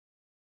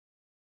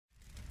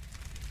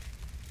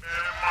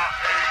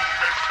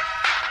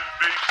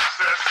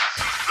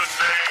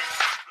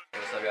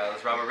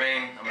It's Robert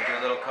Rain. I'm gonna do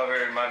a little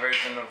cover, my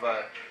version of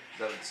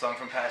the song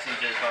from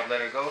Passenger called Let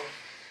Her Go.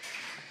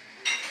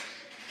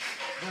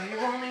 Well, you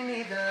only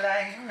need the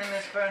light when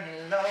it's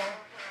burning low.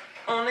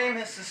 Only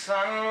miss the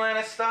sun when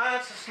it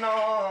starts to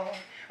snow.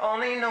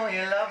 Only know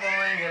you love her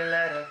when you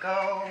let her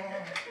go.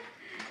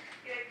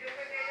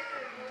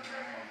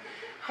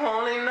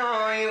 Only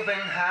know you've been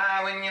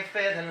high when you're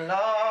feeling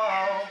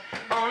low.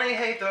 Only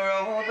hate the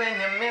road when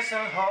you're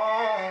missing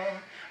home.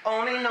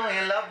 Only know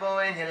you love her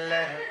when you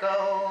let her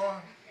go.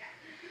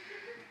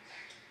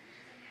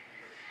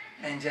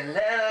 And you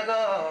let her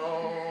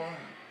go.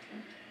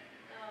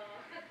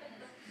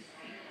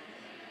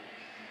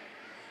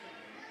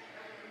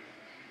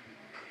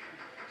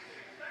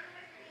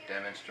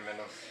 Damn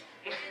instrumentals.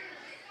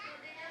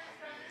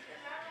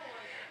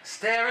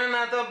 Staring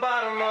at the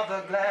bottom of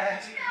the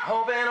glass,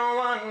 hoping on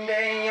one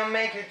day you'll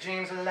make your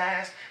dreams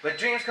last. But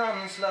dreams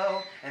come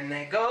slow and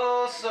they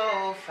go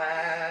so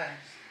fast.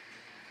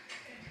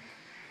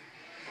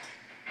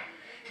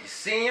 You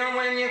see them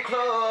when you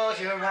close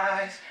your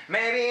eyes.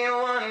 Maybe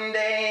one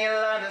day you'll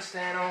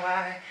understand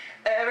why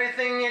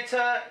everything you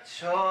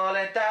touch, all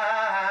it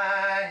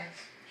dies.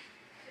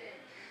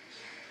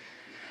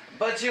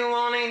 But you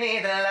only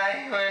need the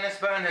light when it's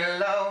burning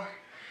low.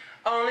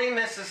 Only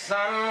miss the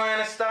sun when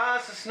it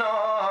starts to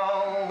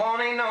snow.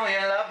 Only know you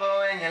love her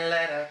when you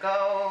let her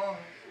go.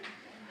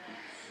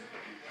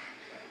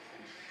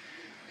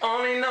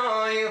 Only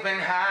know you've been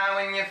high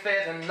when you're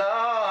feeling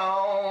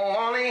low.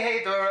 Only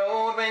hate the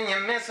road when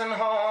you're missing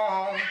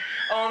home.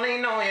 Only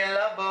know you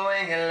love her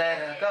when you let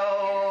her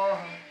go.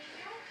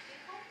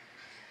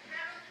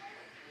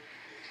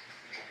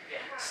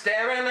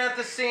 Staring at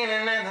the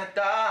ceiling in the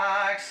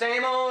dark,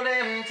 same old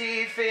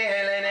empty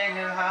feeling in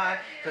your heart.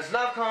 'Cause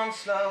love comes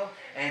slow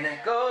and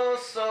it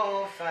goes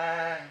so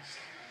fast.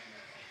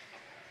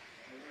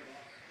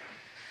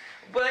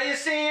 But you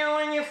see it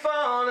when you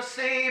fall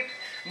asleep,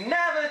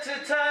 never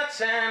to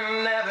touch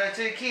and never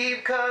to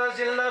keep. 'Cause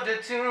you loved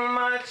it too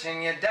much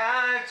and you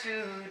dive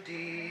too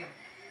deep.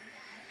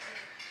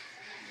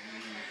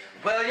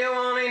 Well, you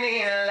only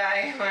need a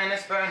light when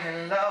it's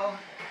burning low.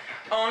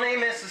 Only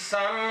miss the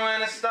sun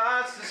when it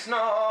starts to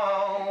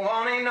snow.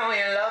 Only know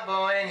you love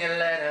her when you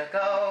let her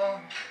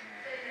go.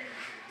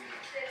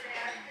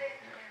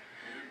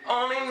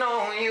 Only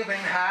know you've been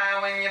high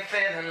when you're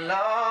feeling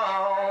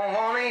low.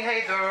 Only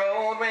hate the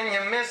road when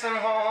you're missing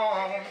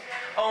home.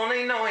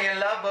 Only know you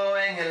love her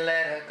when you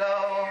let her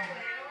go.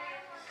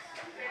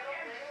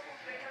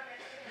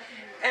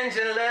 And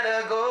you let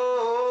her go.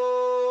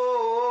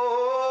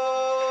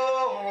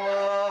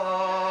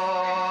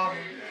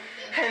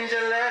 And you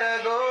let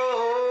her go.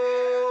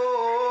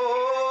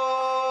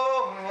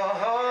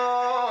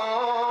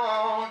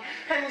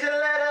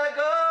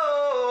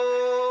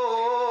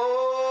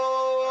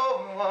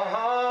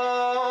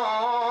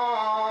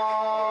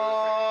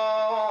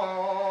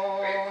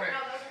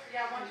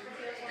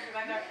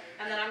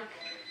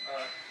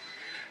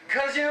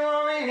 Cause you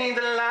only need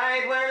the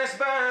light when it's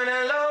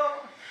burning low.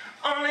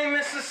 Only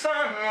miss the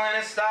sun when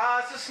it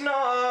starts to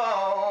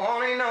snow.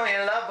 Only know you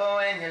love her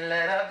when you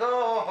let her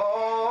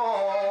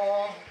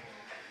go.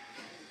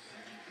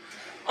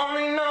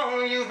 Only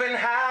know you've been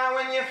high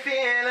when you're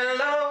feeling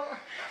low.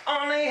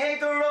 Only hate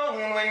the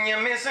road when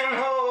you're missing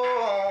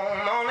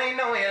home. Only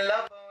know you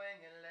love her when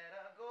you let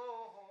her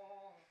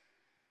go.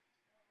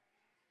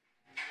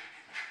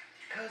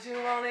 Cause you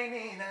only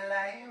need the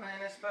light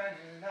when it's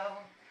burning low.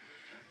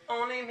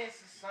 Only miss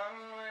the sun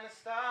when it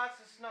starts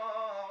to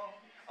snow.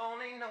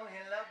 Only know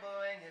you love her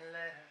when you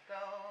let her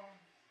go.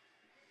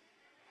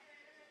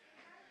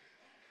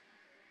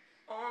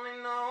 Only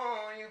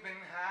know you've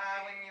been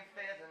high when you're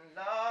feeling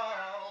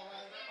low.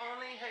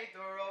 Only hate the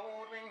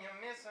road when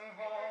you're missing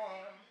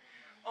home.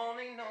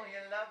 Only know you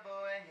love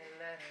her when you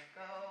let her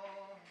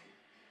go.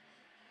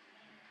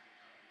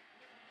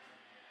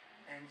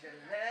 And you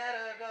let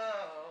her go.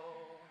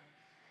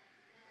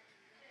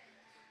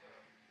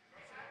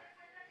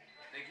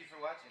 Thank you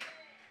for watching.